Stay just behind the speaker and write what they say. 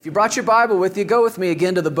If you brought your Bible with you, go with me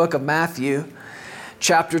again to the book of Matthew,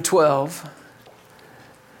 chapter 12.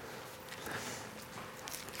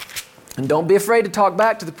 And don't be afraid to talk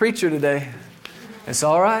back to the preacher today. It's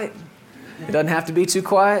all right. It doesn't have to be too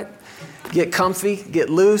quiet. Get comfy, get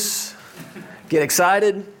loose, get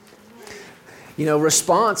excited. You know,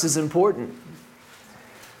 response is important.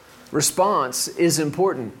 Response is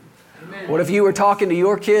important. Amen. What if you were talking to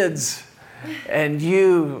your kids and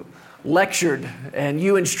you lectured and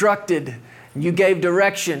you instructed and you gave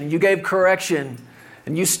direction and you gave correction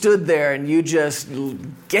and you stood there and you just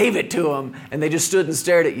gave it to them and they just stood and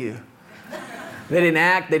stared at you? They didn't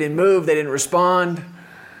act, they didn't move, they didn't respond.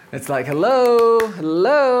 It's like,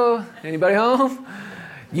 hello, anybody home?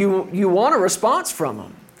 You want a response from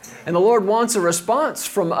them. And the Lord wants a response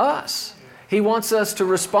from us. He wants us to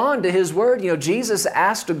respond to His Word. You know, Jesus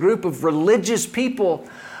asked a group of religious people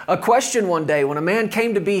a question one day when a man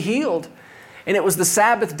came to be healed. And it was the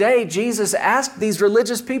Sabbath day. Jesus asked these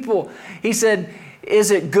religious people, He said,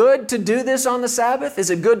 is it good to do this on the Sabbath? Is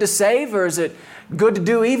it good to save or is it good to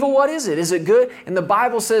do evil? What is it? Is it good? And the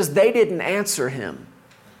Bible says they didn't answer Him.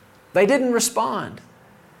 They didn't respond.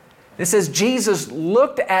 It says Jesus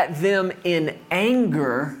looked at them in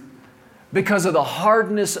anger because of the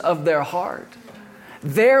hardness of their heart.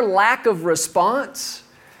 Their lack of response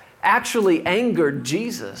actually angered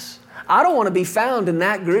Jesus. I don't want to be found in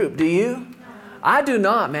that group, do you? I do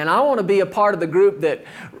not, man. I want to be a part of the group that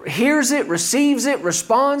hears it, receives it,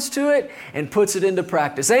 responds to it, and puts it into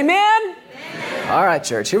practice. Amen? Amen. All right,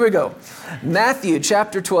 church, here we go. Matthew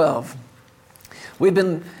chapter 12. We've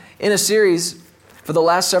been in a series for the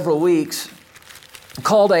last several weeks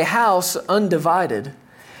called A House Undivided.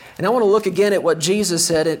 And I want to look again at what Jesus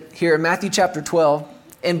said here in Matthew chapter 12.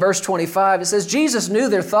 In verse 25, it says, Jesus knew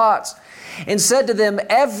their thoughts and said to them,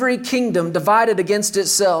 every kingdom divided against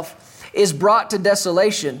itself is brought to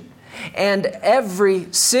desolation, and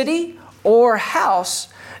every city or house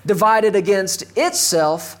divided against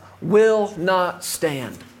itself will not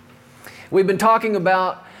stand. We've been talking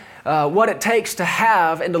about what it takes to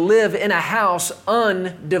have and to live in a house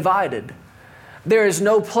undivided. There is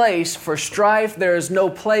no place for strife. There is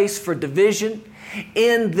no place for division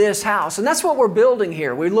in this house. And that's what we're building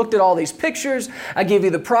here. We looked at all these pictures. I gave you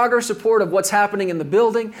the progress report of what's happening in the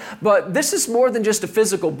building. But this is more than just a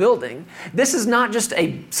physical building. This is not just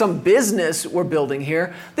some business we're building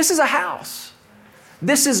here. This is a house.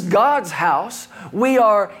 This is God's house. We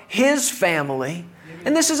are His family.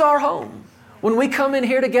 And this is our home. When we come in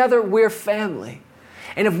here together, we're family.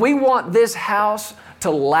 And if we want this house to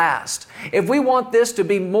last, if we want this to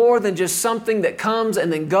be more than just something that comes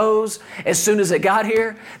and then goes as soon as it got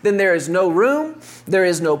here, then there is no room, there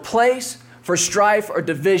is no place for strife or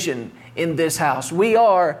division in this house. We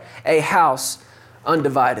are a house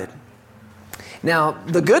undivided. Now,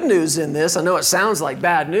 the good news in this, I know it sounds like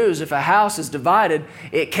bad news. If a house is divided,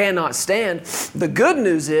 it cannot stand. The good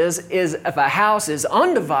news is if a house is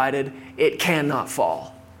undivided, it cannot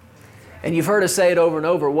fall. And you've heard us say it over and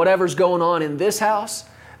over, whatever's going on in this house,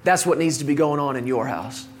 that's what needs to be going on in your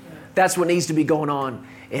house. That's what needs to be going on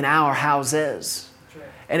in our houses.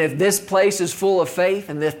 And if this place is full of faith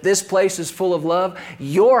and if this place is full of love,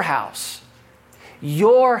 your house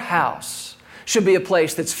should be a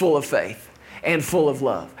place that's full of faith and full of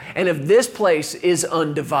love. And if this place is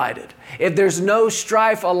undivided, if there's no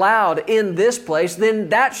strife allowed in this place, then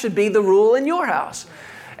that should be the rule in your house.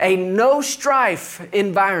 A no strife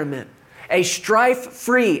environment. A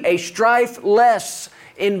strife-free, a strife-less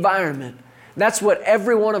environment. That's what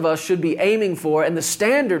every one of us should be aiming for and the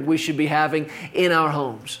standard we should be having in our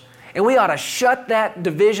homes. And we ought to shut that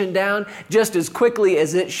division down just as quickly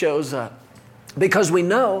as it shows up. Because we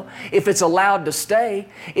know if it's allowed to stay,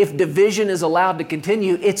 if division is allowed to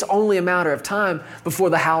continue, it's only a matter of time before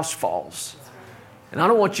the house falls. And I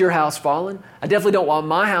don't want your house falling. I definitely don't want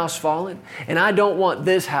my house falling. And I don't want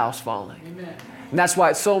this house falling. Amen. And that's why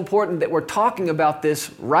it's so important that we're talking about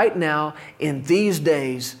this right now in these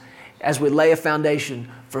days as we lay a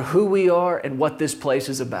foundation for who we are and what this place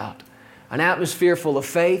is about. An atmosphere full of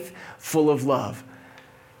faith, full of love.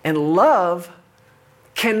 And love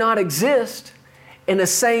cannot exist in the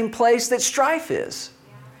same place that strife is.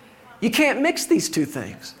 You can't mix these two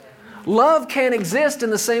things. Love can't exist in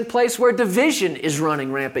the same place where division is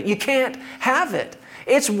running rampant. You can't have it.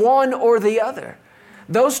 It's one or the other.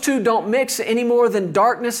 Those two don't mix any more than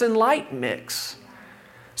darkness and light mix.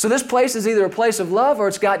 So this place is either a place of love or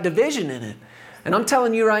it's got division in it. And I'm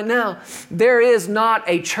telling you right now, there is not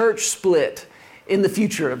a church split in the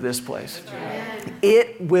future of this place.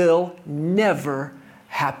 It will never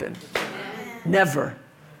happen. Never.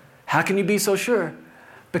 How can you be so sure?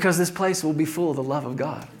 Because this place will be full of the love of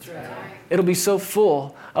God. It'll be so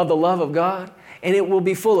full of the love of God, and it will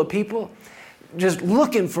be full of people just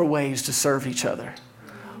looking for ways to serve each other,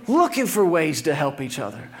 looking for ways to help each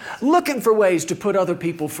other, looking for ways to put other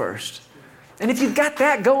people first. And if you've got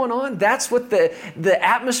that going on, that's what the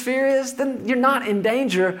atmosphere is, then you're not in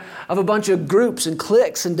danger of a bunch of groups and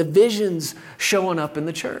cliques and divisions showing up in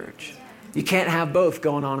the church. You can't have both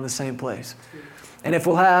going on in the same place. And if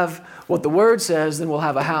we'll have what the Word says, then we'll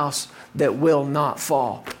have a house that will not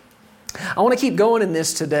fall. I want to keep going in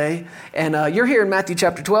this today. And you're here in Matthew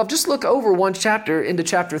chapter 12. Just look over one chapter into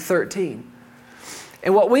chapter 13.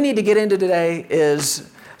 And what we need to get into today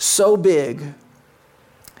is so big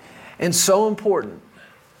and so important.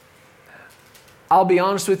 I'll be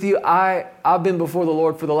honest with you, I've been before the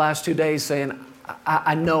Lord for the last 2 days saying,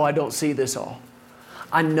 I know I don't see this all.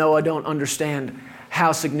 I know I don't understand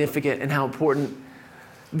how significant and how important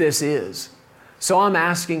this is. So I'm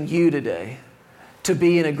asking you today to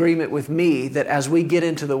be in agreement with me that as we get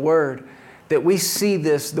into the Word, that we see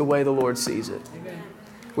this the way the Lord sees it. Amen.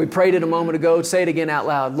 We prayed it a moment ago. Say it again out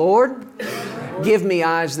loud. Lord, give me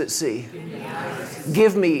eyes that see.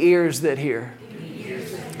 Give me ears that hear.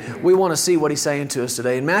 We want to see what He's saying to us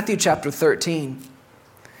today. In Matthew chapter 13,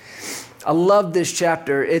 I love this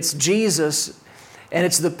chapter. It's Jesus, and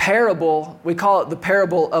it's the parable. We call it the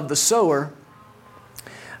parable of the sower.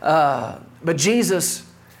 But Jesus,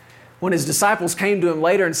 when His disciples came to Him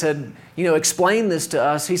later and said, explain this to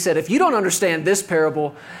us, He said, if you don't understand this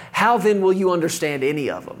parable, how then will you understand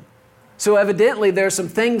any of them? So evidently there are some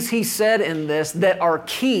things He said in this that are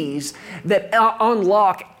keys that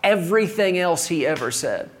unlock everything else He ever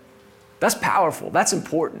said. That's powerful. That's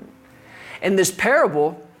important. In this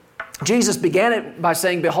parable, Jesus began it by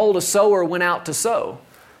saying, behold, a sower went out to sow.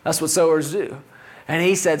 That's what sowers do. And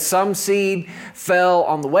He said some seed fell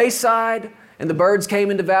on the wayside, and the birds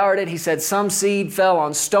came and devoured it. He said some seed fell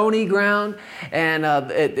on stony ground, and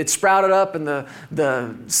it sprouted up, and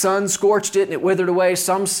the sun scorched it, and it withered away.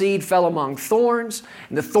 Some seed fell among thorns,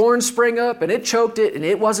 and the thorns sprang up, and it choked it, and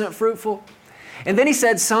it wasn't fruitful. And then He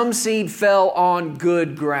said some seed fell on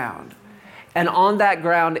good ground. And on that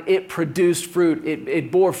ground, it produced fruit.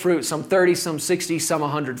 It bore fruit, some 30, some 60, some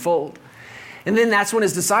 100-fold. And then that's when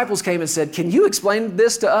His disciples came and said, can you explain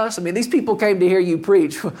this to us? I mean, these people came to hear you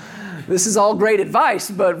preach. This is all great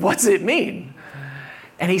advice, but what's it mean?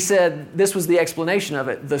 And He said, this was the explanation of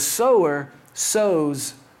it. The sower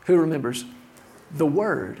sows, who remembers? The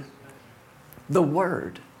Word. The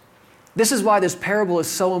Word. This is why this parable is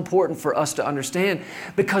so important for us to understand,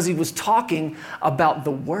 because He was talking about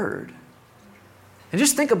the Word. And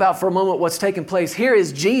just think about for a moment what's taking place. Here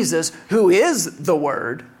is Jesus, who is the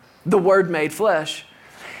Word made flesh.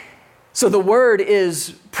 So the Word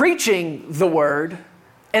is preaching the Word,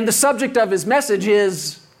 and the subject of His message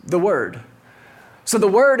is the Word. So the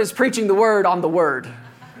Word is preaching the Word on the Word.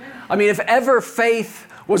 I mean, if ever faith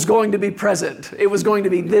was going to be present, it was going to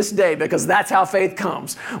be this day, because that's how faith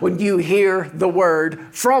comes, when you hear the Word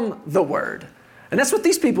from the Word. And that's what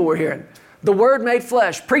these people were hearing. The Word made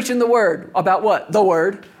flesh, preaching the Word. About what? The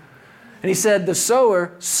Word. And He said the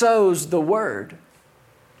sower sows the Word.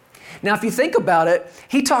 Now, if you think about it,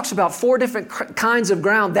 He talks about 4 different kinds of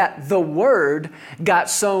ground that the Word got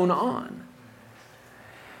sown on.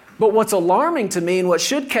 But what's alarming to me, and what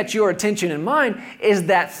should catch your attention and mine, is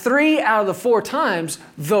that 3 out of the 4 times,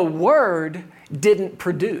 the Word didn't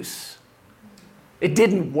produce. It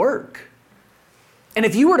didn't work. And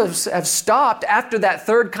if you were to have stopped after that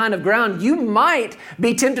 3rd kind of ground, you might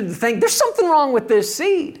be tempted to think, there's something wrong with this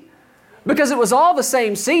seed. Because it was all the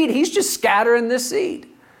same seed, He's just scattering this seed.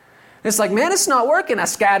 It's like, man, it's not working. I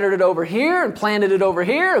scattered it over here and planted it over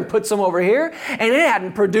here and put some over here, and it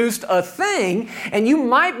hadn't produced a thing. And you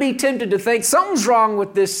might be tempted to think something's wrong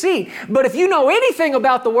with this seed. But if you know anything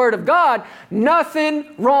about the Word of God, nothing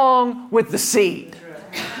wrong with the seed.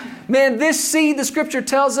 Man, this seed, the Scripture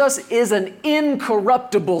tells us, is an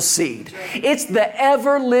incorruptible seed. It's the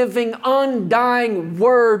ever-living, undying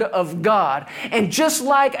Word of God. And just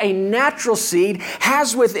like a natural seed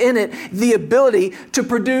has within it the ability to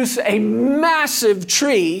produce a massive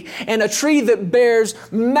tree, and a tree that bears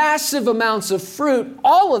massive amounts of fruit,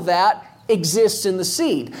 all of that exists in the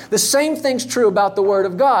seed. The same thing's true about the Word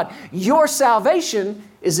of God. Your salvation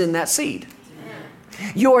is in that seed.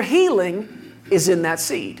 Your healing is in that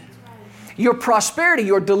seed. Your prosperity,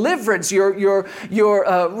 your deliverance, your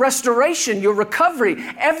restoration, your recovery,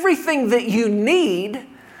 everything that you need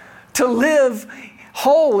to live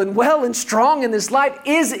whole and well and strong in this life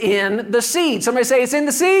is in the seed. Somebody say, it's in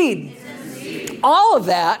the seed. It's in the seed. All of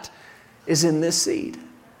that is in this seed.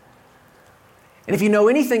 And if you know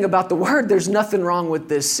anything about the word, there's nothing wrong with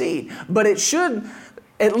this seed. But it should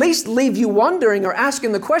at least leave you wondering or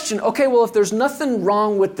asking the question, okay, well, if there's nothing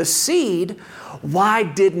wrong with the seed, why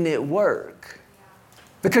didn't it work?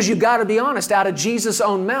 Because you've got to be honest, out of Jesus'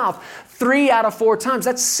 own mouth, 3 out of 4 times,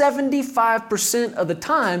 that's 75% of the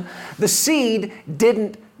time, the seed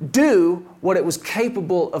didn't do what it was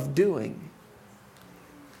capable of doing.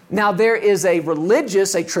 Now, there is a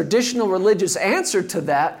traditional religious answer to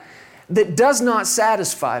that does not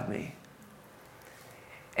satisfy me.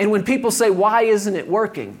 And when people say, why isn't it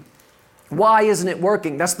working? Why isn't it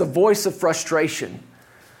working? That's the voice of frustration.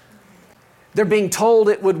 They're being told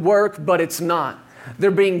it would work, but it's not.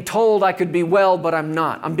 They're being told I could be well, but I'm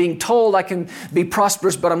not. I'm being told I can be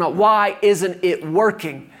prosperous, but I'm not. Why isn't it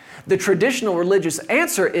working? The traditional religious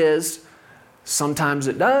answer is, sometimes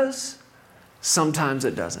it does, sometimes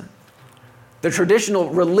it doesn't. The traditional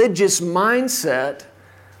religious mindset,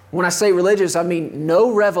 when I say religious, I mean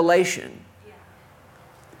no revelation,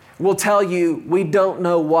 will tell you we don't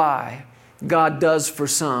know why God does for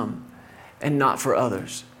some and not for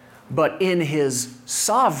others. But in His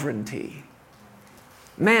sovereignty,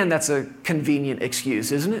 man, that's a convenient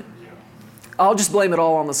excuse, isn't it? I'll just blame it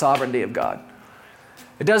all on the sovereignty of God.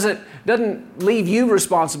 It doesn't leave you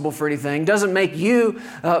responsible for anything. Doesn't make you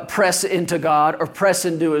press into God or press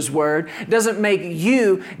into His Word. Doesn't make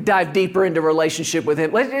you dive deeper into relationship with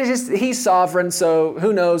Him. He's sovereign, so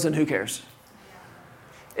who knows and who cares?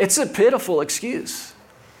 It's a pitiful excuse.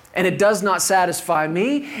 And it does not satisfy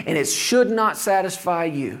me, and it should not satisfy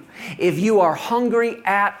you. If you are hungry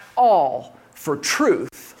at all for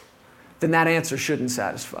truth, then that answer shouldn't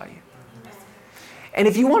satisfy you. And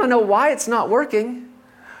if you want to know why it's not working,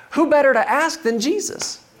 who better to ask than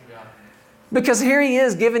Jesus? Because here He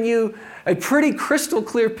is giving you a pretty crystal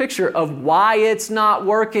clear picture of why it's not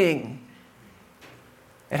working.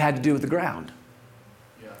 It had to do with the ground.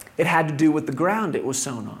 It had to do with the ground it was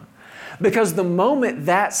sown on. Because the moment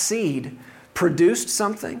that seed produced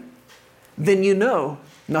something, then you know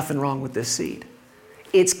nothing wrong with this seed.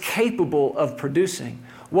 It's capable of producing.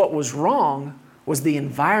 What was wrong was the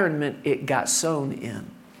environment it got sown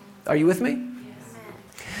in. Are you with me?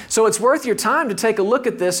 So it's worth your time to take a look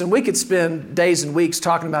at this, and we could spend days and weeks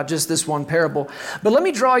talking about just this one parable. But let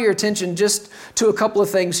me draw your attention just to a couple of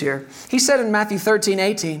things here. He said in Matthew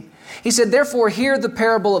 13:18, He said, therefore hear the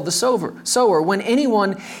parable of the sower. When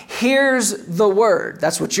anyone hears the word,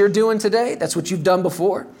 that's what you're doing today, that's what you've done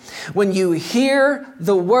before. When you hear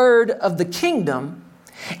the word of the kingdom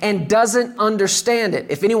and doesn't understand it,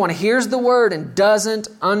 if anyone hears the word and doesn't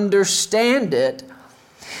understand it,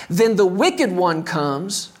 then the wicked one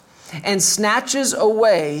comes and snatches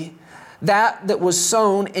away that was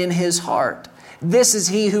sown in his heart. This is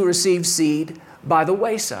he who received seed by the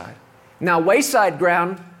wayside. Now, wayside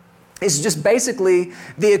ground is just basically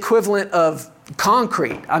the equivalent of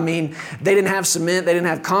concrete. I mean, they didn't have cement, they didn't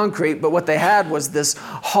have concrete, but what they had was this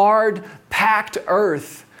hard, packed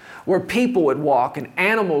earth where people would walk and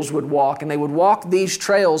animals would walk, and they would walk these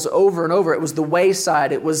trails over and over. It was the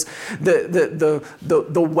wayside. It was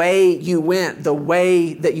the way you went, the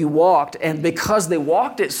way that you walked. And because they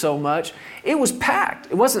walked it so much, it was packed.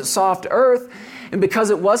 It wasn't soft earth. And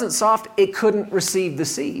because it wasn't soft, it couldn't receive the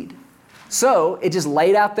seed. So it just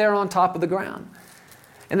laid out there on top of the ground.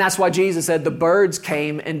 And that's why Jesus said the birds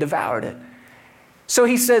came and devoured it. So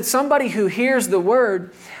He said somebody who hears the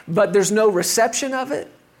word, but there's no reception of it,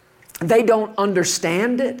 they don't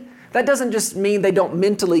understand it. That doesn't just mean they don't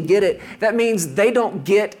mentally get it. That means they don't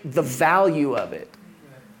get the value of it.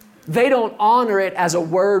 They don't honor it as a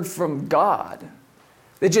word from God.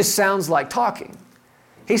 It just sounds like talking.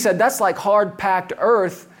 He said that's like hard-packed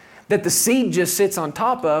earth that the seed just sits on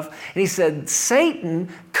top of. And He said Satan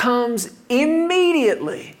comes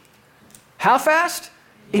immediately. How fast?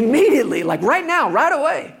 Immediately, like right now, right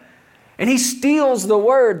away. And he steals the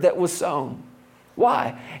word that was sown.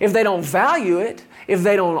 Why? If they don't value it, if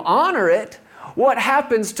they don't honor it, what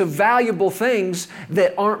happens to valuable things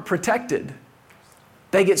that aren't protected?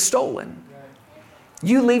 They get stolen.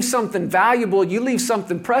 You leave something valuable, you leave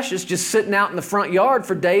something precious just sitting out in the front yard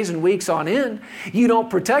for days and weeks on end. You don't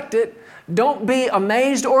protect it. Don't be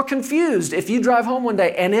amazed or confused if you drive home one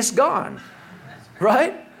day and it's gone.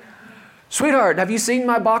 Right? Sweetheart, have you seen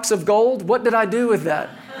my box of gold? What did I do with that?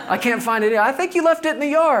 I can't find it. I think you left it in the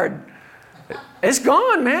yard. It's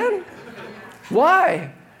gone, man.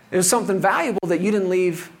 Why? It was something valuable that you didn't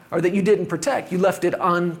leave or that you didn't protect. You left it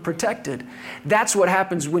unprotected. That's what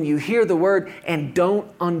happens when you hear the word and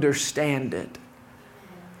don't understand it.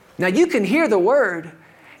 Now, you can hear the word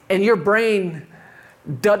and your brain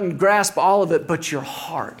doesn't grasp all of it, but your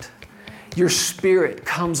heart, your spirit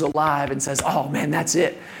comes alive and says, oh man, that's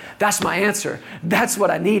it. That's my answer. That's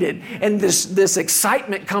what I needed. And this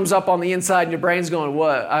excitement comes up on the inside and your brain's going,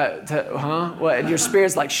 what? What? And your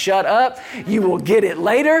spirit's like, shut up. You will get it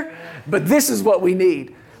later. But this is what we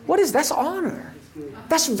need. That's honor.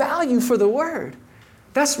 That's value for the word.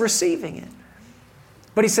 That's receiving it.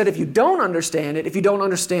 But he said, if you don't understand it, if you don't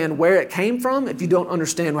understand where it came from, if you don't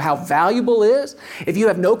understand how valuable it is, if you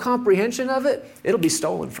have no comprehension of it, it'll be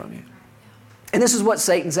stolen from you. And this is what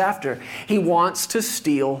Satan's after. He wants to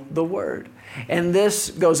steal the word. And this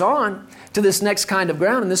goes on to this next kind of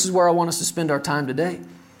ground, and this is where I want us to spend our time today.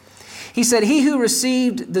 He said, he who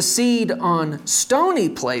received the seed on stony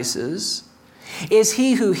places is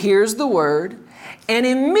he who hears the word and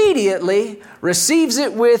immediately receives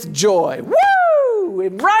it with joy. Woo!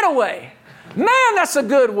 Right away. Man, that's a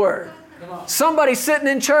good word. Somebody sitting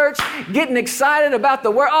in church getting excited about the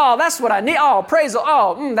word. Oh, that's what I need. Oh, praise the Lord.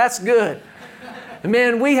 Oh, that's good.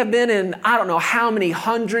 Man, we have been in, I don't know how many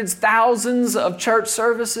hundreds, thousands of church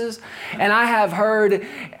services, and I have heard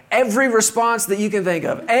every response that you can think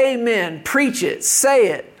of. Amen. Preach it.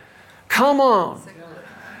 Say it. Come on.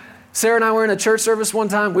 Sarah and I were in a church service one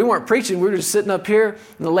time. We weren't preaching. We were just sitting up here,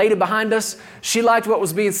 and the lady behind us, she liked what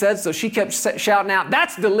was being said, so she kept shouting out,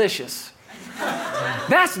 that's delicious.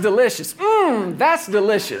 That's delicious. That's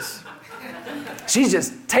delicious. She's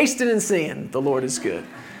just tasting and seeing the Lord is good.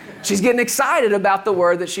 She's getting excited about the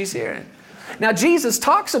word that she's hearing. Now, Jesus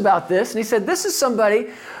talks about this, and he said, this is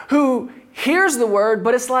somebody who hears the word,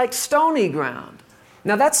 but it's like stony ground.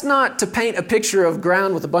 Now, that's not to paint a picture of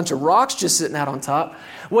ground with a bunch of rocks just sitting out on top.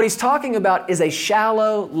 What he's talking about is a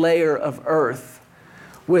shallow layer of earth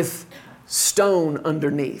with stone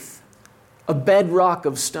underneath, a bedrock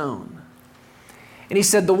of stone. And he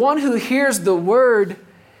said, the one who hears the word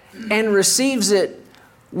and receives it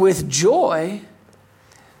with joy.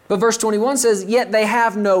 But verse 21 says, yet they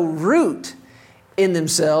have no root in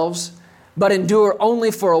themselves, but endure only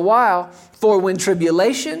for a while. For when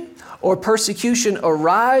tribulation or persecution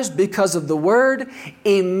arise because of the word,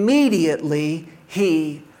 immediately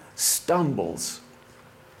he stumbles.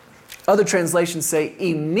 Other translations say,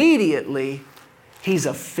 immediately he's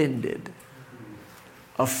offended.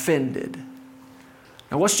 Offended.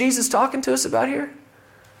 Now, what's Jesus talking to us about here?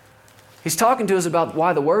 He's talking to us about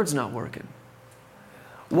why the word's not working.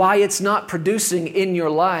 Why it's not producing in your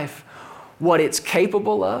life what it's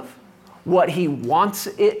capable of, what he wants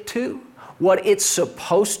it to, what it's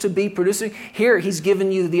supposed to be producing. Here, he's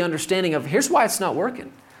given you the understanding of, here's why it's not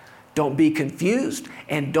working. Don't be confused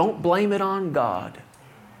and don't blame it on God.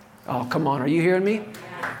 Oh, come on, are you hearing me?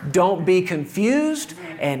 Don't be confused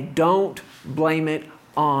and don't blame it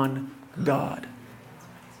on God.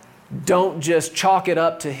 Don't just chalk it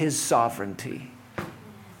up to his sovereignty.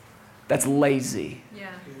 That's lazy.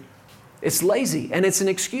 It's lazy and it's an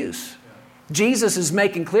excuse. Jesus is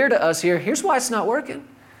making clear to us here, here's why it's not working.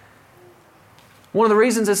 One of the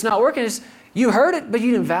reasons it's not working is you heard it, but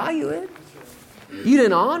you didn't value it. You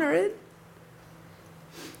didn't honor it.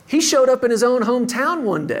 He showed up in his own hometown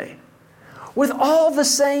one day with all the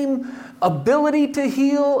same ability to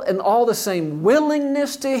heal and all the same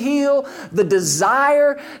willingness to heal, the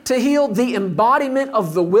desire to heal, the embodiment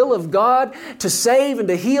of the will of God to save and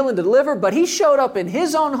to heal and deliver. But he showed up in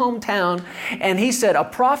his own hometown and he said, a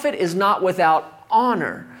prophet is not without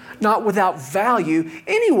honor, not without value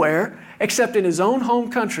anywhere except in his own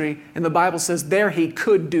home country. And the Bible says there he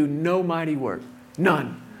could do no mighty work.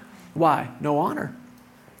 None. Why? No honor.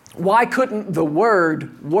 Why couldn't the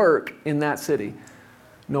word work in that city?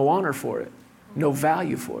 No honor for it. No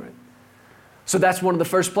value for it. So that's one of the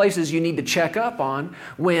first places you need to check up on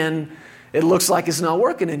when it looks like it's not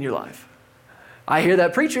working in your life. I hear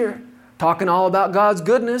that preacher talking all about God's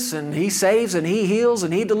goodness and he saves and he heals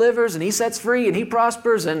and he delivers and he sets free and he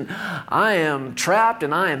prospers and I am trapped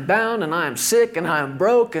and I am bound and I am sick and I am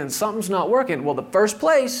broke and something's not working. Well, the first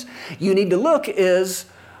place you need to look is,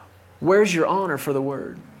 where's your honor for the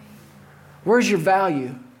word? Where's your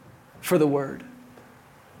value for the word?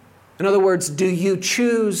 In other words, do you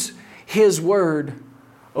choose his word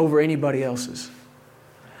over anybody else's?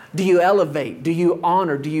 Do you elevate? Do you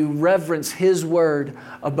honor? Do you reverence his word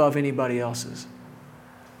above anybody else's?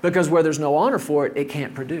 Because where there's no honor for it, it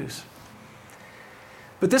can't produce.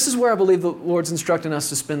 But this is where I believe the Lord's instructing us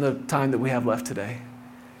to spend the time that we have left today.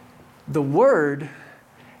 The word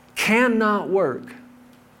cannot work.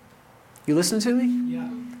 You listen to me? Yeah.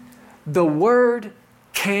 The word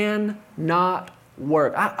cannot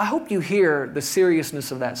work. I hope you hear the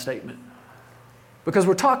seriousness of that statement. Because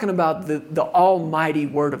we're talking about the almighty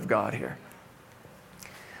Word of God here.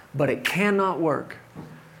 But it cannot work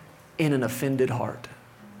in an offended heart.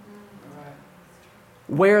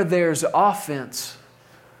 Where there's offense,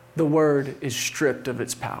 the word is stripped of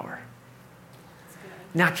its power.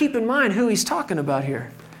 Now keep in mind who he's talking about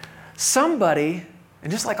here. Somebody,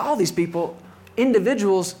 and just like all these people,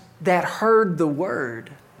 individuals that heard the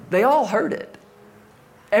word. They all heard it.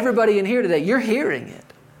 Everybody in here today, you're hearing it.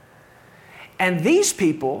 And these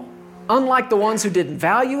people, unlike the ones who didn't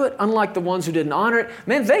value it, unlike the ones who didn't honor it,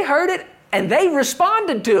 man, they heard it and they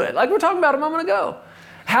responded to it, like we were talking about a moment ago.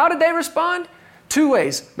 How did they respond? 2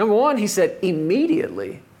 ways. Number one, he said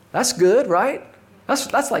immediately. That's good, right?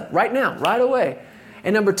 That's like right now, right away.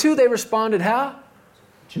 And number 2, they responded how?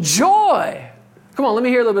 Joy. Come on, let me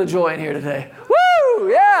hear a little bit of joy in here today. Woo!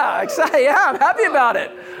 Yeah, excited. Yeah, I'm happy about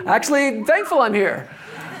it. Actually, thankful I'm here.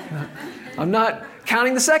 I'm not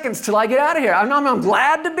counting the seconds till I get out of here. I'm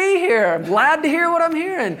glad to be here. I'm glad to hear what I'm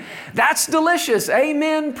hearing. That's delicious.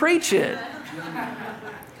 Amen. Preach it.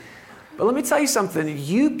 But let me tell you something.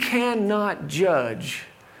 You cannot judge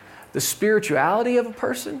the spirituality of a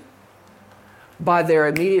person by their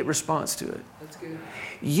immediate response to it. That's good.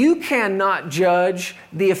 You cannot judge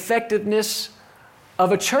the effectiveness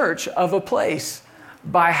of a church, of a place,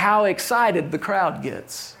 by how excited the crowd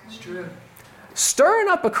gets. It's true. Stirring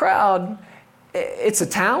up a crowd, it's a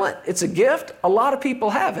talent, it's a gift. A lot of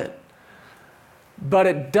people have it. But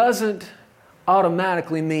it doesn't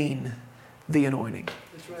automatically mean the anointing.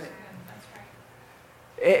 That's right.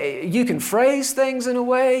 You can phrase things in a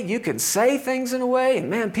way, you can say things in a way, and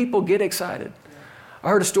man, people get excited. I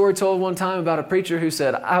heard a story told one time about a preacher who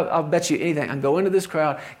said, I'll bet you anything. I can go into this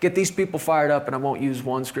crowd, get these people fired up, and I won't use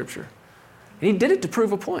one scripture. And he did it to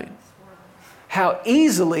prove a point. How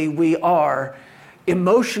easily we are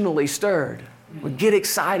emotionally stirred. We get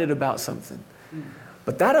excited about something.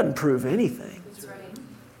 But that doesn't prove anything.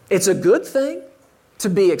 It's a good thing to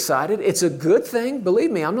be excited. It's a good thing. Believe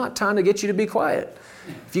me, I'm not trying to get you to be quiet.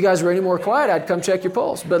 If you guys were any more quiet, I'd come check your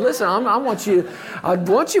pulse. But listen, I want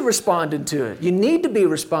you responding to it. You need to be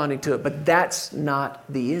responding to it, but that's not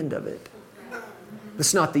the end of it.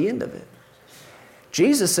 That's not the end of it.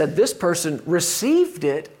 Jesus said this person received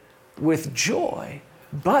it with joy,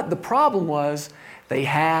 but the problem was they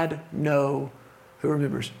had no, who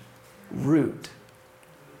remembers, root.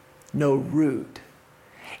 No root.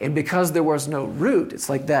 And because there was no root, it's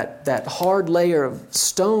like that hard layer of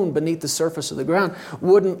stone beneath the surface of the ground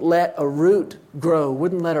wouldn't let a root grow,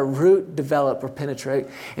 wouldn't let a root develop or penetrate.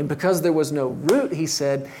 And because there was no root, he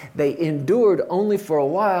said, they endured only for a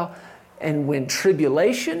while. And when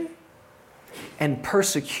tribulation and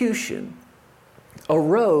persecution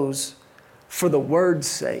arose for the word's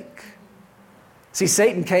sake. See,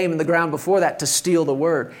 Satan came in the ground before that to steal the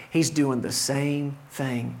word. He's doing the same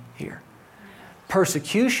thing here.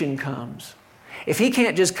 Persecution comes. If he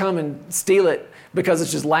can't just come and steal it because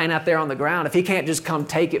it's just lying out there on the ground, if he can't just come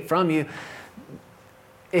take it from you,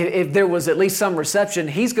 if there was at least some reception,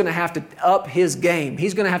 he's going to have to up his game.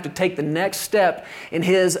 He's going to have to take the next step in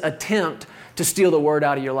his attempt to steal the word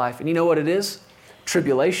out of your life. And you know what it is?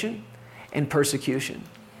 Tribulation and persecution.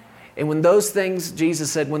 And when those things,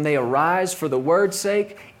 Jesus said, when they arise for the word's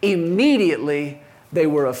sake, immediately they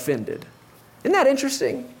were offended. Isn't that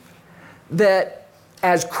interesting? That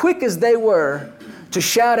as quick as they were to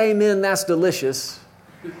shout amen, that's delicious,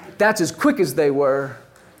 that's as quick as they were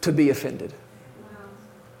to be offended.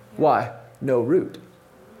 Why? No root.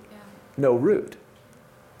 No root.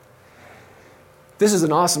 This is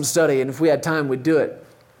an awesome study, and if we had time, we'd do it.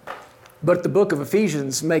 But the book of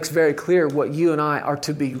Ephesians makes very clear what you and I are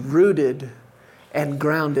to be rooted and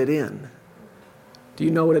grounded in. Do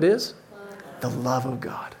you know what it is? The love of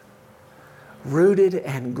God. Rooted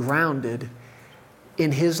and grounded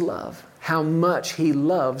in His love. How much He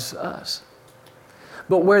loves us.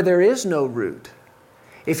 But where there is no root,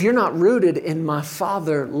 if you're not rooted in my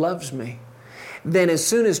Father loves me, then as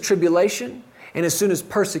soon as tribulation and as soon as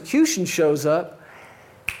persecution shows up,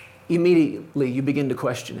 immediately you begin to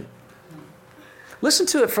question it. Listen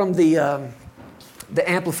to it from the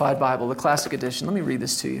Amplified Bible, the Classic Edition. Let me read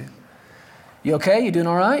this to you. You okay? You doing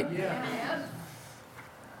all right? Yeah.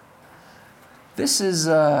 This is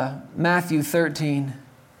Matthew 13,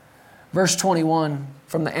 verse 21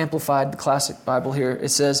 from the Amplified, the Classic Bible here. It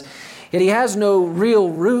says, "Yet he has no real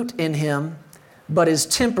root in him, but is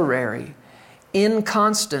temporary,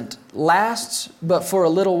 inconstant, lasts but for a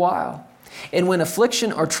little while. And when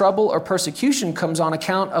affliction or trouble or persecution comes on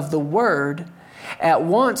account of the word, at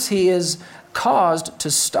once he is caused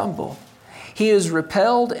to stumble. He is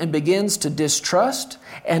repelled and begins to distrust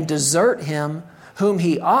and desert him whom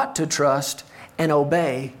he ought to trust and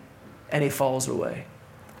obey, and he falls away."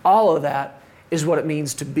 All of that is what it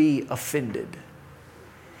means to be offended.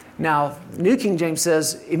 Now, New King James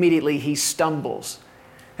says immediately he stumbles.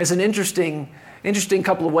 It's an interesting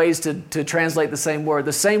couple of ways to translate the same word.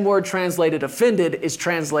 The same word translated offended is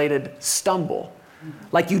translated stumble.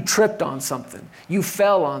 Like you tripped on something. You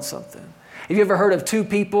fell on something. Have you ever heard of two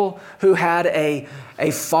people who had a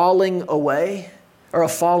falling away or a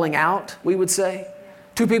falling out, we would say?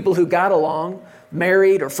 Two people who got along,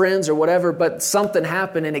 married or friends or whatever, but something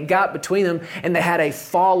happened and it got between them and they had a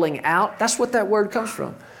falling out. That's what that word comes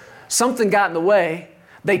from. Something got in the way.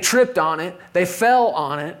 They tripped on it. They fell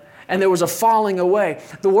on it. And there was a falling away.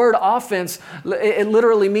 The word offense, it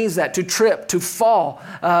literally means that, to trip, to fall.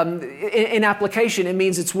 In application, it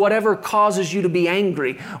means it's whatever causes you to be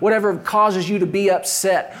angry, whatever causes you to be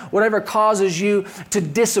upset, whatever causes you to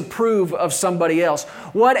disapprove of somebody else,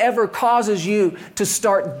 whatever causes you to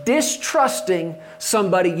start distrusting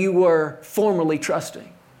somebody you were formerly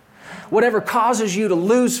trusting, whatever causes you to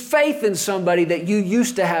lose faith in somebody that you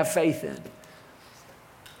used to have faith in.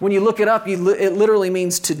 When you look it up, it literally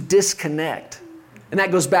means to disconnect. And that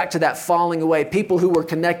goes back to that falling away. People who were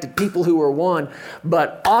connected, people who were one,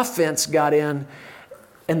 but offense got in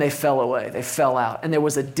and they fell away. They fell out. And there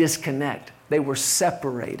was a disconnect. They were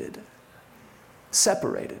separated.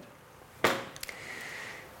 Separated.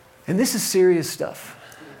 And this is serious stuff.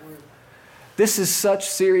 This is such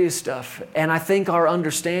serious stuff. And I think our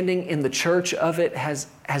understanding in the church of it has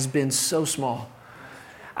been so small.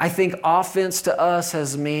 I think offense to us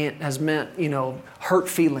has meant, hurt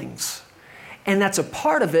feelings. And that's a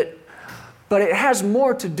part of it, but it has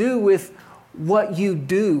more to do with what you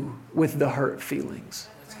do with the hurt feelings.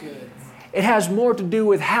 That's good. It has more to do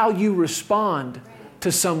with how you respond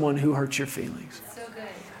to someone who hurts your feelings. So good.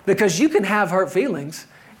 Because you can have hurt feelings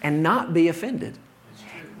and not be offended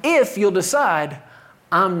if you'll decide,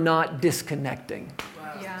 I'm not disconnecting.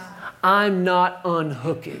 Wow. Yeah. I'm not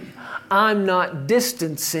unhooking. I'm not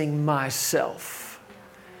distancing myself.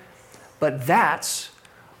 But that's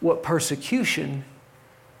what persecution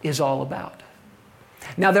is all about.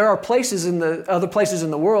 Now, there are other places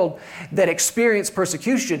in the world that experience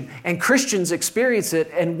persecution, and Christians experience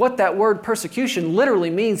it, and what that word persecution literally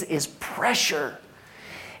means is pressure.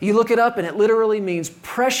 You look it up and it literally means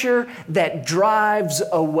pressure that drives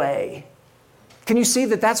away. Can you see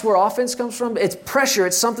that that's where offense comes from? It's pressure.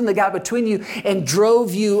 It's something that got between you and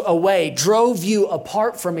drove you away, drove you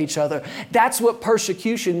apart from each other. That's what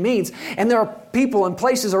persecution means. And there are people and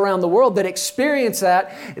places around the world that experience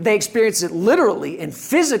that. They experience it literally and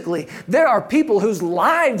physically. There are people whose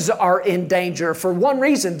lives are in danger for one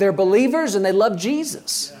reason. They're believers and they love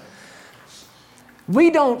Jesus. We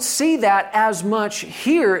don't see that as much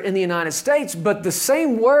here in the United States, but the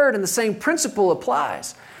same word and the same principle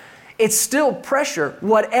applies. It's still pressure.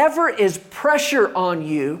 Whatever is pressure on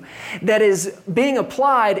you that is being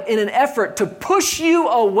applied in an effort to push you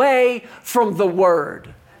away from the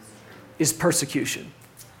Word is persecution.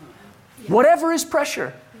 Whatever is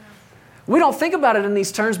pressure. We don't think about it in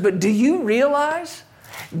these terms, but do you realize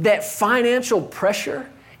that financial pressure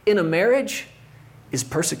in a marriage is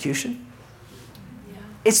persecution?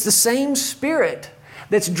 It's the same spirit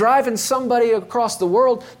that's driving somebody across the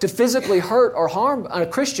world to physically hurt or harm a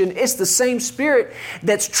Christian. It's the same spirit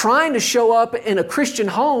that's trying to show up in a Christian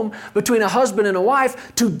home between a husband and a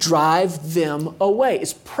wife to drive them away.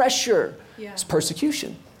 It's pressure. Yeah. It's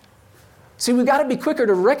persecution. See, we've got to be quicker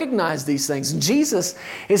to recognize these things. And Jesus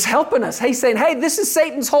is helping us. He's saying, hey, this is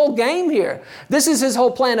Satan's whole game here. This is his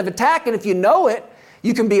whole plan of attack. And if you know it,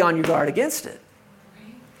 you can be on your guard against it.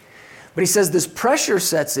 But he says this pressure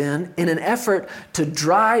sets in an effort to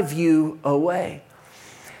drive you away.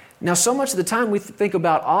 Now, so much of the time we think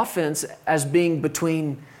about offense as being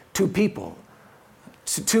between two people,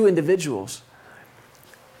 two individuals.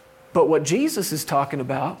 But what Jesus is talking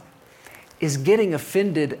about is getting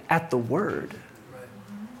offended at the Word.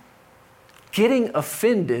 Getting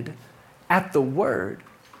offended at the Word.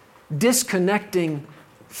 Disconnecting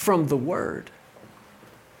from the Word.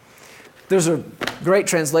 There's a great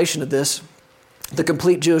translation of this, the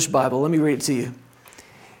Complete Jewish Bible. Let me read it to you.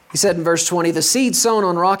 He said in verse 20, the seed sown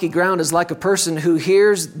on rocky ground is like a person who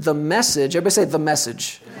hears the message, everybody say the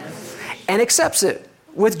message, and accepts it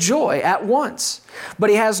with joy at once. But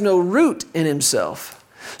he has no root in himself.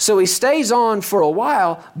 So he stays on for a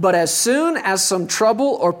while, but as soon as some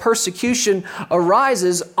trouble or persecution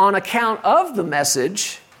arises on account of the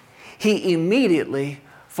message, he immediately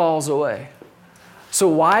falls away. So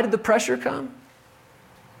why did the pressure come?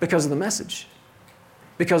 Because of the message.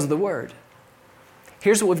 Because of the Word.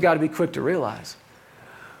 Here's what we've got to be quick to realize.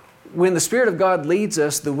 When the Spirit of God leads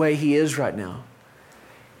us the way He is right now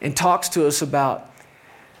and talks to us about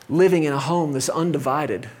living in a home that's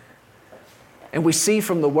undivided, and we see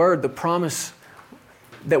from the Word the promise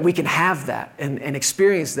that we can have that and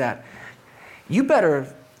experience that, you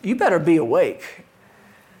better be awake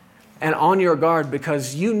and on your guard,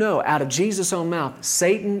 because you know out of Jesus' own mouth,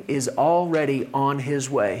 Satan is already on his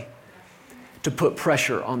way to put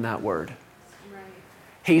pressure on that word.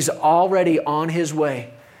 He's already on his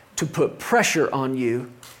way to put pressure on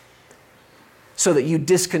you so that you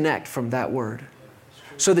disconnect from that word,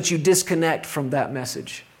 so that you disconnect from that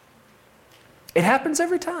message. It happens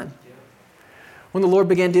every time. When the Lord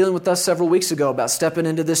began dealing with us several weeks ago about stepping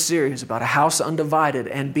into this series, about a house undivided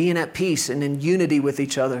and being at peace and in unity with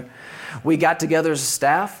each other, we got together as a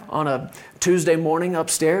staff on a Tuesday morning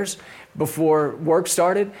upstairs before work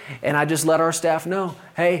started, and I just let our staff know,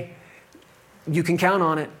 hey, you can count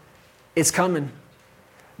on it. It's coming.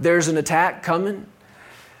 There's an attack coming.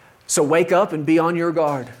 So wake up and be on your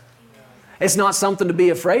guard. It's not something to be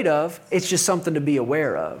afraid of. It's just something to be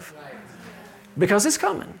aware of. Because it's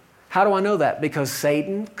coming. How do I know that? Because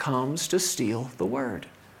Satan comes to steal the word.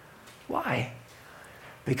 Why?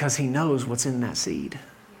 Because he knows what's in that seed.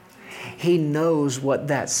 He knows what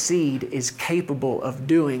that seed is capable of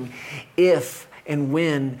doing if and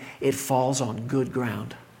when it falls on good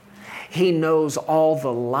ground. He knows all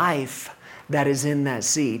the life that is in that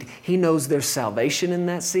seed. He knows there's salvation in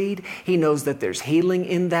that seed. He knows that there's healing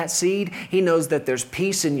in that seed. He knows that there's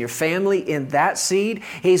peace in your family in that seed.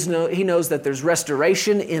 He knows that there's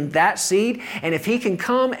restoration in that seed. And if he can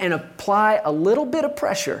come and apply a little bit of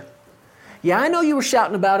pressure, yeah, I know you were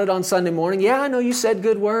shouting about it on Sunday morning. Yeah, I know you said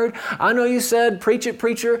good word. I know you said preach it,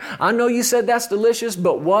 preacher. I know you said that's delicious.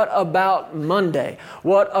 But what about Monday?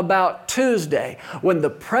 What about Tuesday when the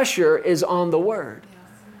pressure is on the word?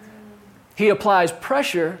 He applies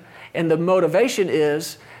pressure, and the motivation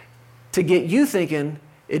is to get you thinking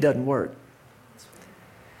it doesn't work.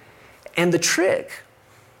 And the trick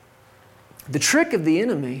of the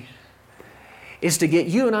enemy is to get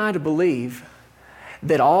you and I to believe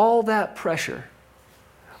that all that pressure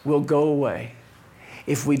will go away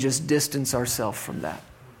if we just distance ourselves from that.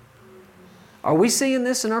 Are we seeing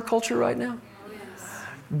this in our culture right now?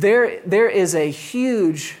 Yes. There is a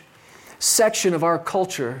huge section of our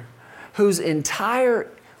culture whose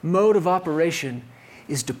entire mode of operation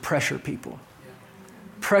is to pressure people.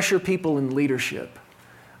 Pressure people in leadership.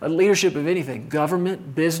 A leadership of anything,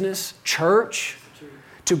 government, business, church,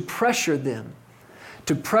 to pressure them.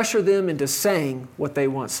 To pressure them into saying what they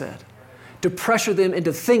want said. To pressure them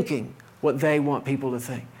into thinking what they want people to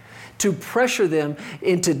think. To pressure them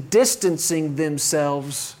into distancing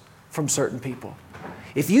themselves from certain people.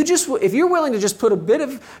 If you're willing to just put a bit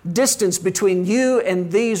of distance between you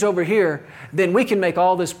and these over here, then we can make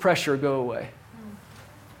all this pressure go away.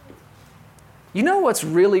 You know what's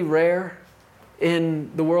really rare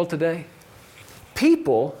in the world today?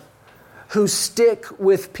 People who stick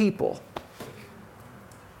with people.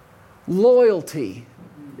 Loyalty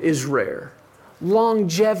is rare.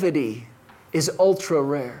 Longevity is ultra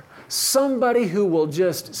rare. Somebody who will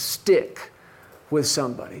just stick with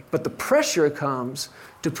somebody. But the pressure comes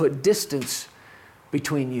to put distance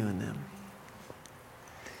between you and them.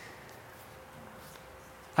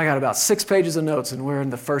 I got about 6 pages of notes, and we're in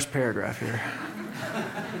the first paragraph here.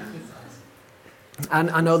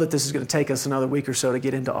 I know that this is going to take us another week or so to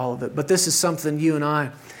get into all of it, but this is something you and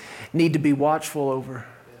I need to be watchful over,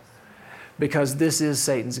 because this is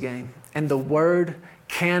Satan's game. And the word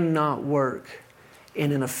cannot work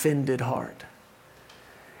in an offended heart.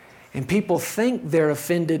 And people think they're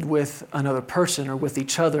offended with another person or with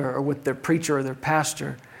each other or with their preacher or their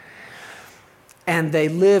pastor. And they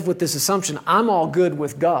live with this assumption, I'm all good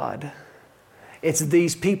with God. It's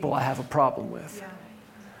these people I have a problem with. Yeah.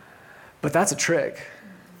 But that's a trick.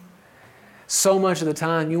 So much of the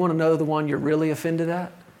time, you want to know the one you're really offended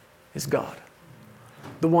at is God.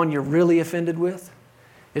 The one you're really offended with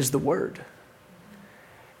is the Word.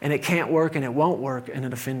 And it can't work and it won't work in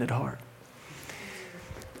an offended heart.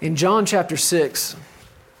 In John chapter 6,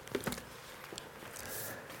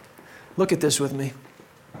 look at this with me.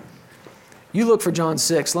 You look for John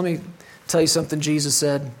 6. Let me tell you something Jesus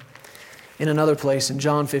said in another place in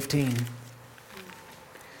John 15.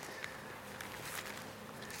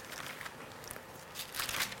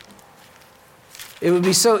 It would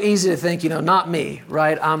be so easy to think, not me,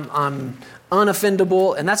 right? I'm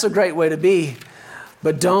unoffendable, and that's a great way to be.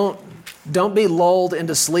 But don't be lulled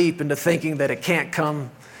into sleep into thinking that it can't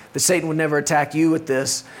come, that Satan would never attack you with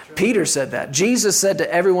this. Peter said that. Jesus said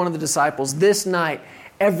to every one of the disciples, this night,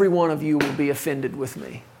 every one of you will be offended with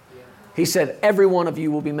me. He said, every one of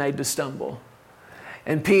you will be made to stumble.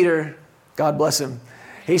 And Peter, God bless him,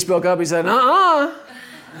 he spoke up. He said, no,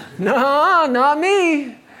 not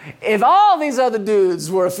me. if all these other dudes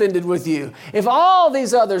were offended with you, if all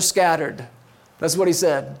these others scattered, that's what he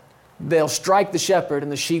said. They'll strike the shepherd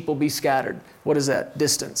and the sheep will be scattered. What is that?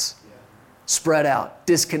 Distance. Spread out,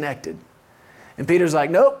 disconnected. And Peter's like,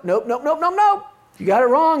 nope. You got it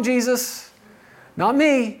wrong, Jesus. Not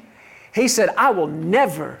me. He said, I will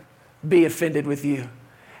never be offended with you.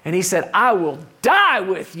 And he said, I will die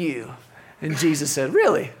with you. And Jesus said,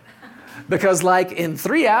 really? Because like in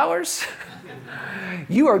 3 hours,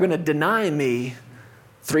 you are going to deny me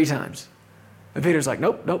 3 times. And Peter's like,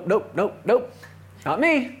 nope. Not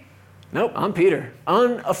me. Nope, I'm Peter.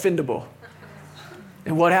 Unoffendable.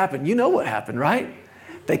 And what happened? You know what happened, right?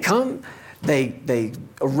 They come, they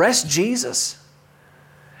arrest Jesus.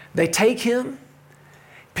 They take him.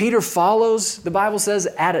 Peter follows, the Bible says,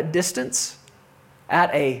 at a distance.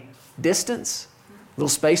 At a distance. A little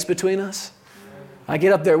space between us. I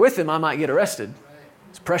get up there with him, I might get arrested.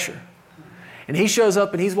 It's pressure. And he shows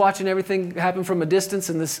up and he's watching everything happen from a distance.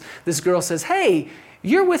 And this girl says, hey,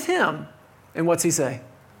 you're with him. And what's he say?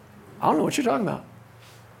 I don't know what you're talking about.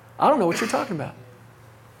 I don't know what you're talking about.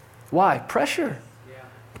 Why? Pressure.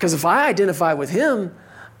 Because if I identify with him,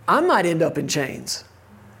 I might end up in chains.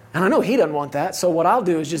 And I know he doesn't want that. So what I'll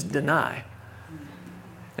do is just deny.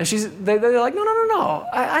 And they're like, no.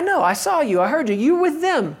 I know. I saw you. I heard you. You were with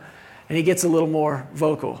them. And he gets a little more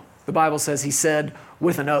vocal. The Bible says he said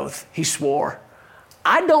with an oath, he swore,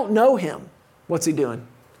 I don't know him. What's he doing?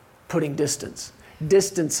 Putting distance.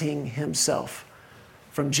 Distancing himself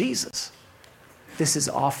from Jesus. This is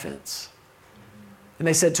offense. And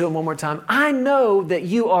they said to him one more time, I know that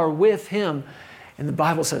you are with him. And the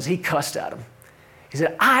Bible says he cussed at him. He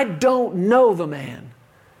said, I don't know the man.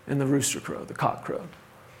 And the rooster crowed, the cock crowed.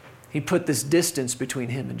 He put this distance between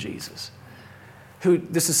him and Jesus.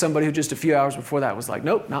 This is somebody who just a few hours before that was like,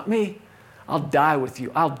 nope, not me. I'll die with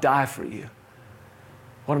you. I'll die for you.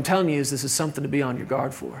 What I'm telling you is this is something to be on your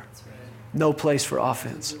guard for. No place for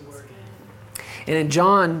offense. And in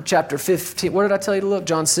John chapter 15, where did I tell you to look?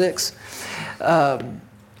 John 6.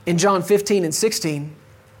 In John 15 and 16,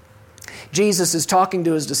 Jesus is talking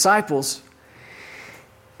to his disciples,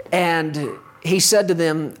 and he said to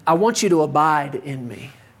them, I want you to abide in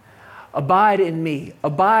me. Abide in me.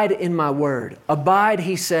 Abide in my word. Abide,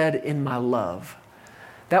 he said, in my love.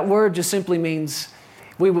 That word just simply means,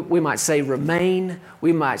 we might say remain.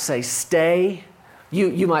 We might say stay.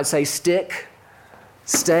 You might say stick.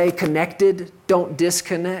 Stay connected. Don't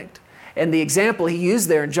disconnect. And the example he used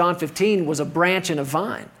there in John 15 was a branch and a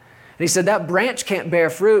vine. And he said that branch can't bear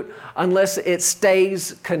fruit unless it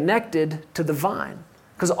stays connected to the vine,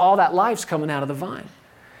 because all that life's coming out of the vine.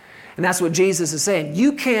 And that's what Jesus is saying.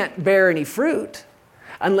 You can't bear any fruit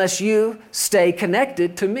unless you stay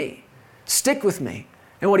connected to me. Stick with me.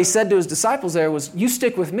 And what he said to his disciples there was, you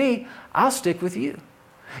stick with me, I'll stick with you.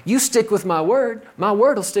 You stick with my word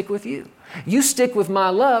will stick with you. You stick with my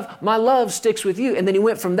love sticks with you. And then he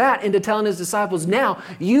went from that into telling his disciples, now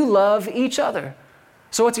you love each other.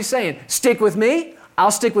 So what's he saying? Stick with me,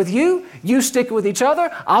 I'll stick with you. You stick with each other,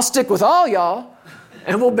 I'll stick with all y'all,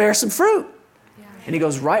 and we'll bear some fruit. And he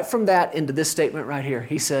goes right from that into this statement right here.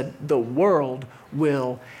 He said, the world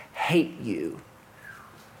will hate you.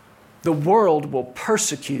 The world will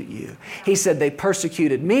persecute you. He said, they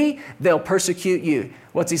persecuted me, they'll persecute you.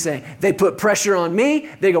 What's he saying? They put pressure on me,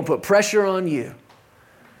 they're going to put pressure on you.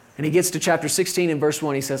 And he gets to chapter 16 and verse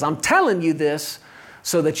 1. He says, I'm telling you this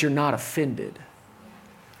so that you're not offended,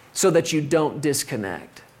 so that you don't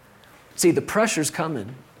disconnect. See, the pressure's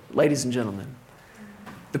coming, ladies and gentlemen.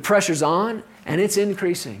 The pressure's on, and it's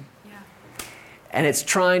increasing. And it's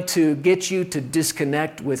trying to get you to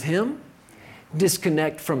disconnect with him,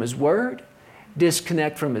 disconnect from his word,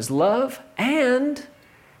 disconnect from his love, and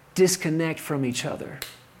disconnect from each other.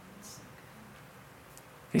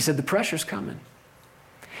 He said, the pressure's coming.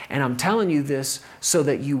 And I'm telling you this so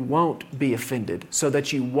that you won't be offended, so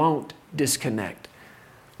that you won't disconnect.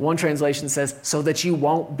 One translation says, so that you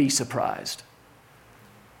won't be surprised,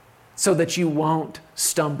 so that you won't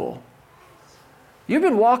stumble. You've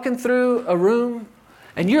been walking through a room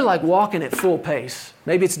and you're like walking at full pace.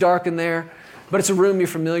 Maybe it's dark in there, but it's a room you're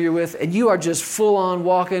familiar with, and you are just full on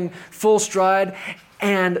walking, full stride,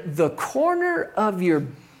 and the corner of your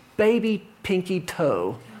baby pinky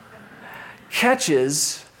toe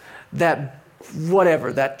catches that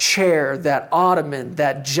whatever, that chair, that ottoman,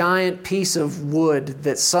 that giant piece of wood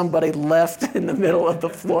that somebody left in the middle of the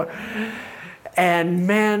floor. And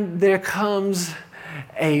man, there comes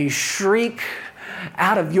a shriek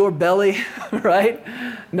out of your belly, right?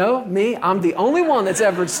 No, me, I'm the only one that's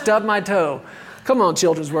ever stubbed my toe. Come on,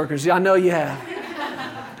 children's workers, I know you have.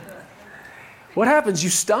 What happens? You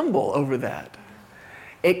stumble over that.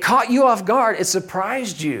 It caught you off guard. It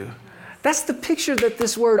surprised you. That's the picture that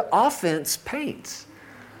this word offense paints.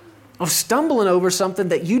 Of stumbling over something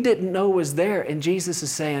that you didn't know was there. And Jesus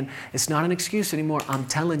is saying, it's not an excuse anymore. I'm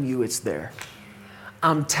telling you it's there.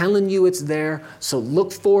 I'm telling you it's there. So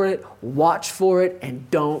look for it, watch for it, and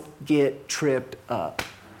don't get tripped up.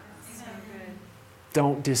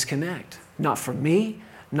 Don't disconnect. Not from me,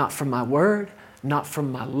 not from my word, not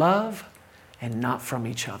from my love, and not from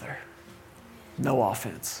each other. No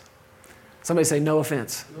offense. Somebody say, no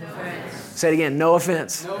offense. No offense. Say it again, no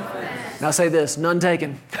offense. No offense. Now say this, none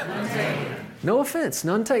taken. None taken. No offense,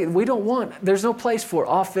 none taken. There's no place for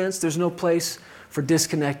offense. There's no place for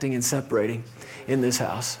disconnecting and separating in this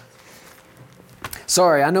house.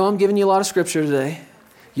 Sorry, I know I'm giving you a lot of scripture today.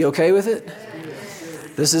 You okay with it?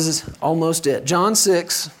 This is almost it. John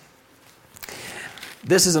 6.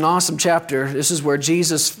 This is an awesome chapter. This is where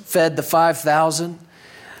Jesus fed the 5,000.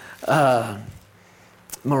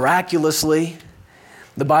 Miraculously,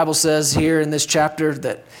 the Bible says here in this chapter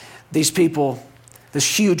that these people,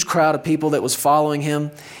 this huge crowd of people that was following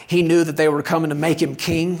him, he knew that they were coming to make him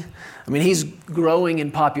king. I mean, he's growing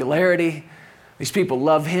in popularity. These people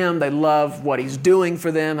love him. They love what he's doing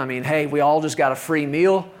for them. I mean, hey, we all just got a free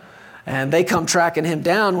meal. And they come tracking him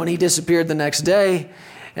down when he disappeared the next day.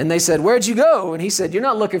 And they said, where'd you go? And he said, you're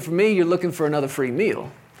not looking for me. You're looking for another free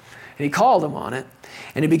meal. And he called them on it.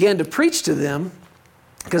 And he began to preach to them.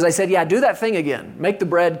 Because they said, yeah, do that thing again. Make the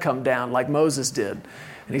bread come down like Moses did.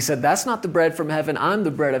 And he said, that's not the bread from heaven. I'm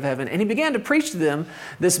the bread of heaven. And he began to preach to them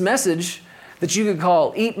this message that you could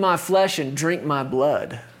call, eat my flesh and drink my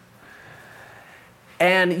blood.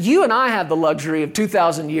 And you and I have the luxury of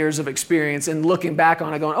 2,000 years of experience and looking back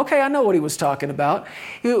on it going, okay, I know what he was talking about.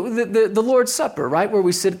 The Lord's Supper, right? Where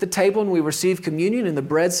we sit at the table and we receive communion and the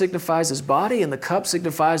bread signifies his body and the cup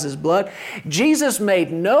signifies his blood. Jesus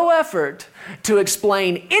made no effort to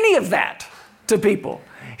explain any of that to people.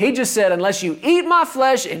 He just said, unless you eat my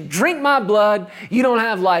flesh and drink my blood, you don't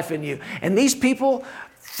have life in you. And these people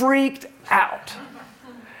freaked out.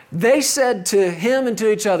 They said to him and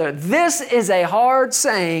to each other, this is a hard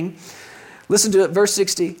saying. Listen to it, verse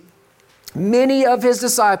 60. Many of his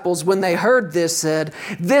disciples, when they heard this, said,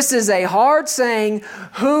 this is a hard saying.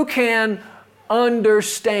 Who can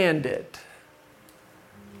understand it?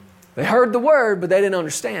 They heard the word, but they didn't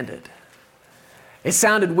understand it. It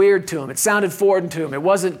sounded weird to them. It sounded foreign to them. It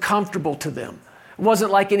wasn't comfortable to them. It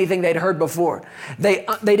wasn't like anything they'd heard before. They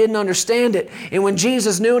didn't understand it. And when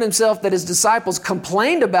Jesus knew in himself that his disciples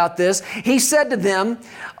complained about this, he said to them,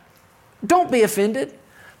 don't be offended.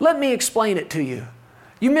 Let me explain it to you.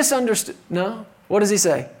 You misunderstood. No? What does he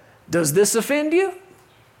say? Does this offend you?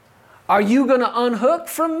 Are you going to unhook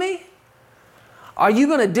from me? Are you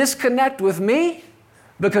going to disconnect with me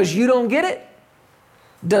because you don't get it?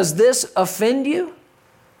 Does this offend you?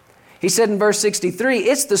 He said in verse 63,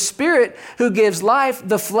 it's the Spirit who gives life.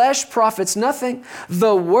 The flesh profits nothing.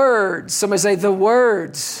 The words, somebody say the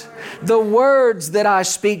words that I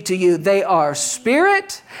speak to you, they are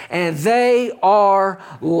spirit and they are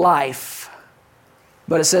life.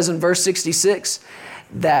 But it says in verse 66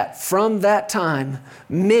 that from that time,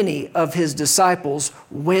 many of his disciples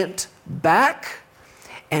went back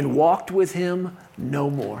and walked with him no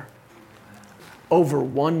more. Over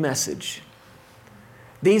one message.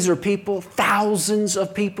 These are people, thousands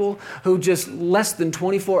of people who just less than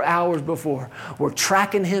 24 hours before were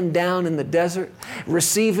tracking him down in the desert,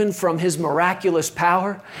 receiving from his miraculous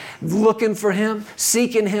power, looking for him,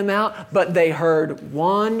 seeking him out, but they heard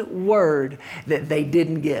one word that they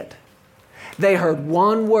didn't get. They heard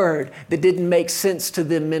one word that didn't make sense to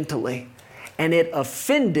them mentally, and it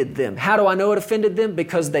offended them. How do I know it offended them?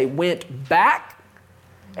 Because they went back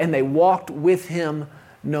and they walked with him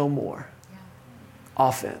no more.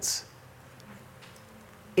 Offense.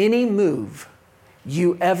 Any move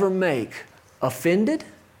you ever make offended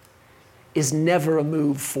is never a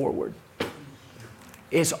move forward.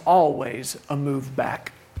 It's always a move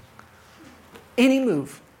back. Any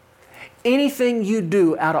move. Anything you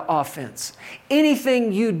do out of offense.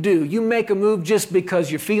 Anything you do, you make a move just because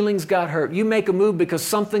your feelings got hurt. You make a move because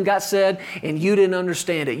something got said and you didn't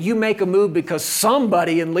understand it. You make a move because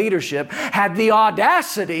somebody in leadership had the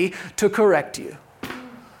audacity to correct you.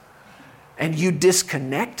 And you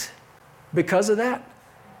disconnect because of that.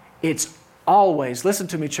 It's always, listen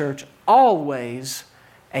to me, church, always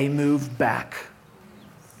a move back.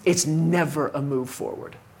 It's never a move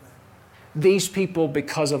forward. These people,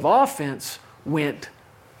 because of offense, went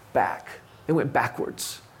back. They went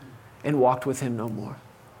backwards and walked with him no more.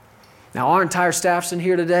 Now, our entire staff's in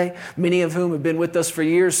here today, many of whom have been with us for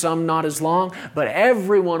years, some not as long, but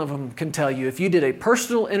every one of them can tell you, if you did a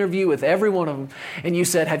personal interview with every one of them and you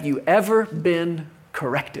said, have you ever been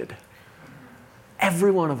corrected?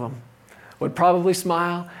 Every one of them would probably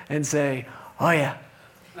smile and say, oh yeah,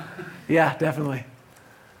 yeah, definitely.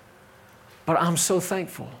 But I'm so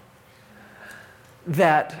thankful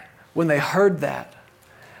that when they heard that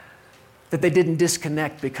they didn't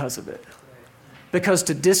disconnect because of it. Because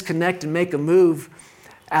to disconnect and make a move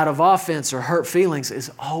out of offense or hurt feelings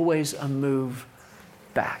is always a move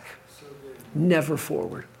back, never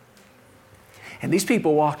forward. And these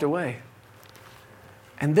people walked away.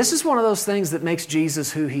 And this is one of those things that makes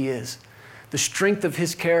Jesus who He is. The strength of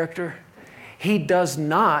His character. He does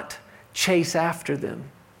not chase after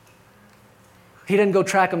them. He doesn't go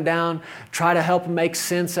track them down, try to help them make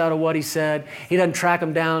sense out of what He said. He doesn't track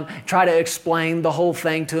them down, try to explain the whole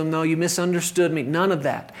thing to them. No, you misunderstood me. None of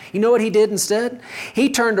that. You know what He did instead? He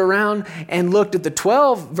turned around and looked at the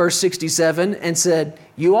 12, verse 67, and said,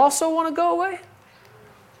 you also want to go away?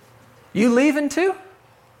 You leaving too?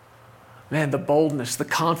 Man, the boldness, the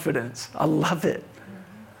confidence. I love it.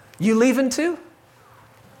 You leaving too?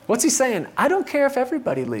 What's He saying? I don't care if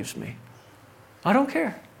everybody leaves me. I don't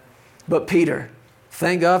care. But Peter,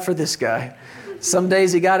 thank God for this guy. Some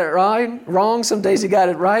days he got it wrong, some days he got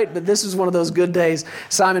it right, but this is one of those good days.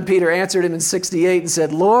 Simon Peter answered him in 68 and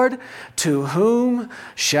said, Lord, to whom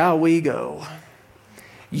shall we go?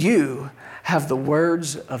 You have the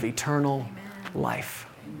words of eternal life.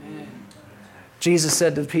 Amen. Jesus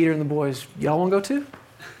said to Peter and the boys, y'all want to go too?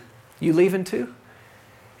 You leaving too?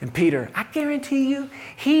 And Peter, I guarantee you,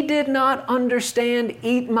 he did not understand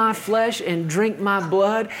eat my flesh and drink my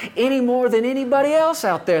blood any more than anybody else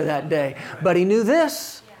out there that day. But he knew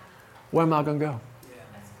this. Where am I going to go?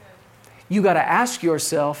 You got to ask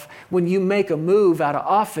yourself, when you make a move out of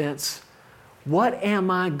offense, what am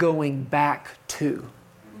I going back to?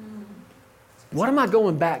 What am I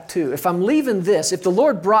going back to? If I'm leaving this, if the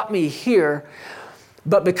Lord brought me here,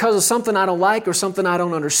 but because of something I don't like or something I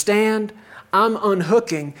don't understand, I'm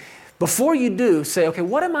unhooking. Before you do, say, okay,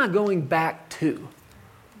 what am I going back to?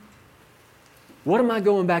 What am I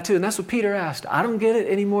going back to? And that's what Peter asked. I don't get it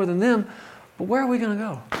any more than them, but where are we going to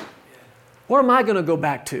go? What am I going to go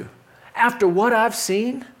back to? After what I've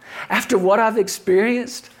seen? After what I've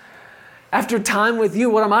experienced? After time with you,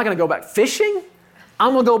 what am I going to go back? Fishing?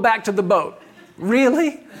 I'm going to go back to the boat.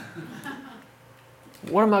 Really?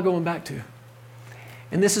 What am I going back to?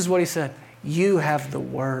 And this is what he said. You have the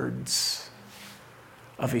words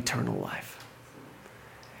of eternal life.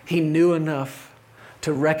 He knew enough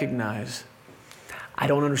to recognize, I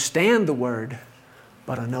don't understand the word,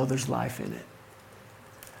 but I know there's life in it.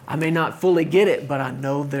 I may not fully get it, but I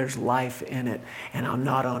know there's life in it. And I'm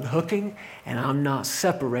not unhooking, and I'm not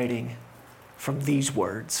separating from these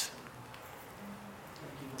words.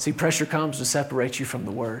 See, pressure comes to separate you from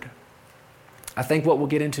the word. I think what we'll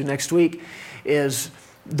get into next week is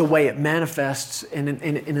the way it manifests in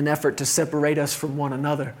an effort to separate us from one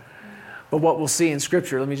another. But what we'll see in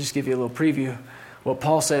Scripture, let me just give you a little preview. What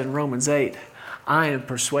Paul said in Romans 8, I am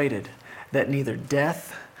persuaded that neither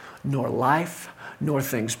death, nor life, nor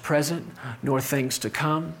things present, nor things to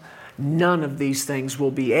come, none of these things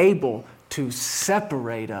will be able to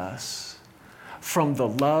separate us from the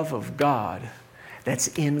love of God that's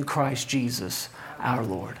in Christ Jesus, our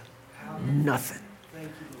Lord. Nothing.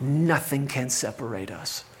 Nothing can separate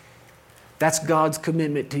us. That's God's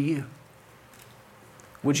commitment to you.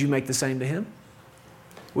 Would you make the same to Him?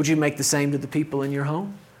 Would you make the same to the people in your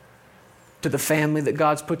home? To the family that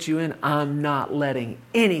God's put you in? I'm not letting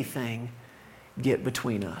anything get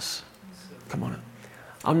between us. Come on.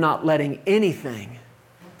 I'm not letting anything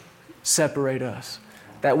separate us.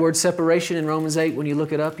 That word separation in Romans 8, when you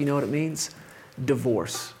look it up, you know what it means?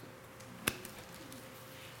 Divorce.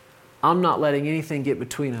 I'm not letting anything get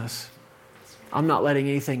between us. I'm not letting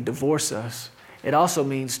anything divorce us. It also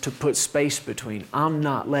means to put space between. I'm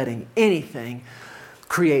not letting anything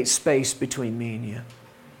create space between me and you.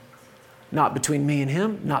 Not between me and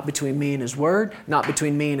Him, not between me and His Word, not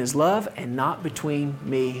between me and His love, and not between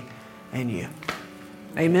me and you.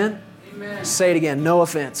 Amen? Amen. Say it again. No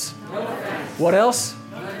offense. No offense. What else?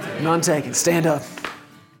 None taken. Stand up.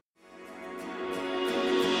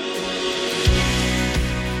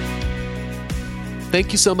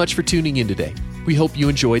 Thank you so much for tuning in today. We hope you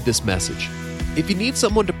enjoyed this message. If you need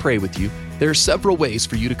someone to pray with you, there are several ways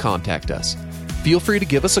for you to contact us. Feel free to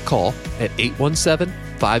give us a call at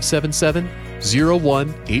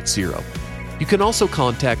 817-577-0180. You can also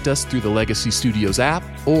contact us through the Legacy Studios app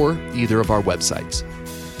or either of our websites.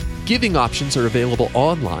 Giving options are available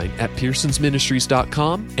online at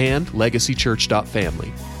pearsonsministries.com and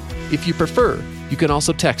legacychurch.family. If you prefer, you can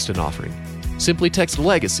also text an offering. Simply text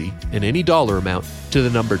Legacy and any dollar amount to the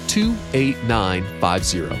number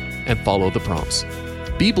 28950 and follow the prompts.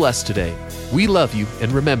 Be blessed today. We love you,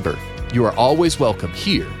 and remember, you are always welcome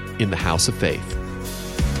here in the House of Faith.